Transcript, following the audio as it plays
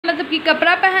की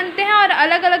कपड़ा पहनते हैं और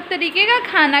अलग अलग तरीके का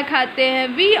खाना खाते हैं।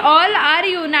 We all are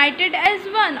United as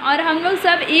one, और हम लोग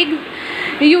सब एक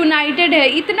यूनाइटेड है।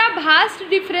 इतना भास्ट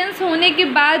डिफरेंस होने के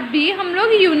बाद भी हम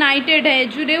लोग यूनाइटेड है,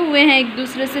 जुड़े हुए हैं एक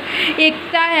दूसरे से,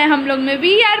 एकता है हम लोग में।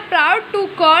 We are proud to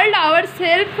called our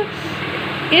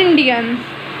self Indian,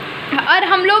 और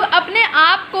हम लोग अपने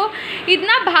आप को,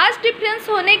 इतना भास्ट डिफरेंस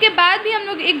होने के बाद भी हम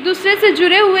लोग एक दूसरे से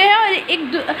जुड़े हुए हैं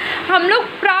और हम लोग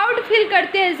प्राउड फील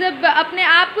करते हैं जब अपने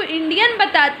आप को इंडियन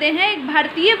बताते हैं, एक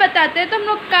भारतीय बताते हैं, तो हम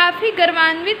लोग काफ़ी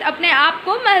गर्वान्वित अपने आप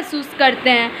को महसूस करते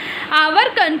हैं। Our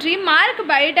country mark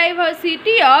by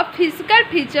diversity of physical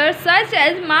features such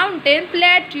as mountain,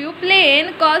 plateau,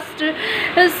 plane, coast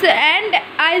and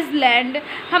Iceland.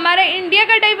 हमारा इंडिया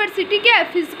का डाइवर्सिटी क्या है?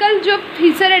 फिजिकल जो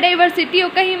फीचर है डाइवर्सिटी हो,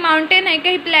 कहीं माउंटेन है,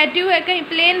 कहीं प्लेट्यू है, कहीं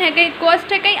प्लेन है, कहीं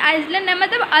कोस्ट है, कहीं आइसलैंड है,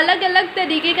 मतलब अलग अलग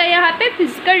तरीके का यहाँ पे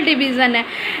फिजिकल डिवीज़न है।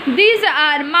 These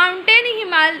are mountain,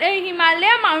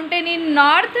 Himalaya mountain in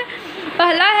north,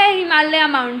 पहला है हिमालय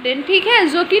माउंटेन, ठीक है,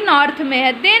 जो कि नॉर्थ में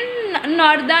है। देन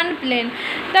नॉर्दर्न प्लेन,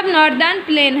 तब नॉर्दर्न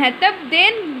प्लेन है, तब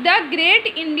then the great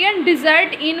Indian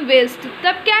dessert in waste,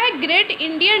 तब क्या है? ग्रेट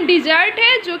इंडियन डिजर्ट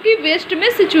है जो कि वेस्ट में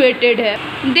सिचुएटेड है।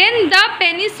 Then the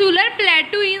peninsular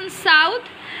प्लेटू in south,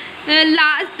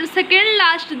 last second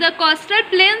last the coastal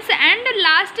plains and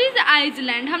last is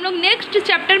Iceland. हम लोग नेक्स्ट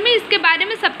चैप्टर में इसके बारे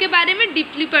में, सबके बारे में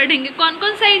डीपली पढ़ेंगे। कौन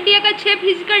कौन सा इंडिया का 6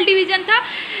 फिजिकल डिवीजन था?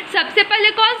 सबसे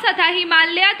पहले कौन सा था?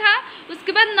 हिमालय था,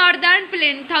 उसके बाद नॉर्दर्न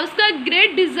प्लेन था, उसका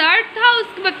ग्रेट डिजर्ट था,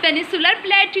 उसके बाद पेनिसुलर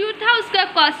प्लेट्यू था, उसका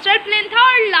कोस्टल प्लेन था,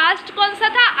 और लास्ट कौन सा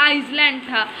था? आइसलैंड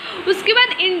था। उसके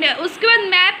बाद इंडिया, उसके बाद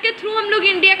मैप के थ्रू हम लोग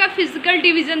इंडिया का फिजिकल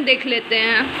डिवीज़न देख लेते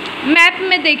हैं। मैप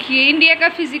में देखिए इंडिया का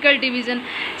फिजिकल डिवीज़न,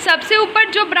 सबसे ऊपर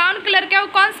जो ब्राउन कलर का है वो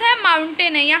कौन सा है?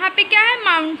 माउंटेन है। यहाँ पे क्या है?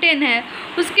 माउंटेन है।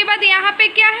 उसके बाद यहाँ पे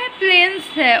क्या है?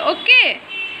 प्लेन्स है, ओके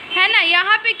है ना।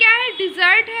 यहाँ पे क्या है?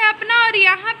 डिजर्ट है अपना, और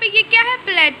यहाँ पे ये क्या है?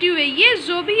 प्लेट्यू है। ये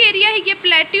जो भी एरिया है ये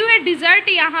प्लेट्यू है, डिजर्ट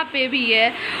यहाँ पे भी है।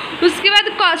 उसके बाद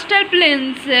कोस्टल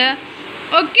प्लेन्स है,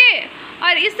 ओके।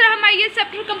 और इस तरह हमारा ये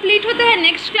चैप्टर कंप्लीट होता है।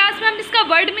 नेक्स्ट क्लास में हम इसका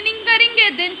वर्ड मीनिंग करेंगे,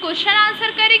 देन क्वेश्चन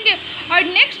आंसर करेंगे, और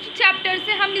नेक्स्ट चैप्टर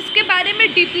से हम इसके बारे में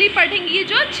डीपली पढ़ेंगे, ये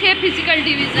जो 6 फिजिकल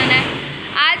डिवीज़न है।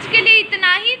 आज के लिए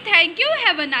इतना ही। Thank you,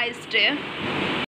 have a nice day.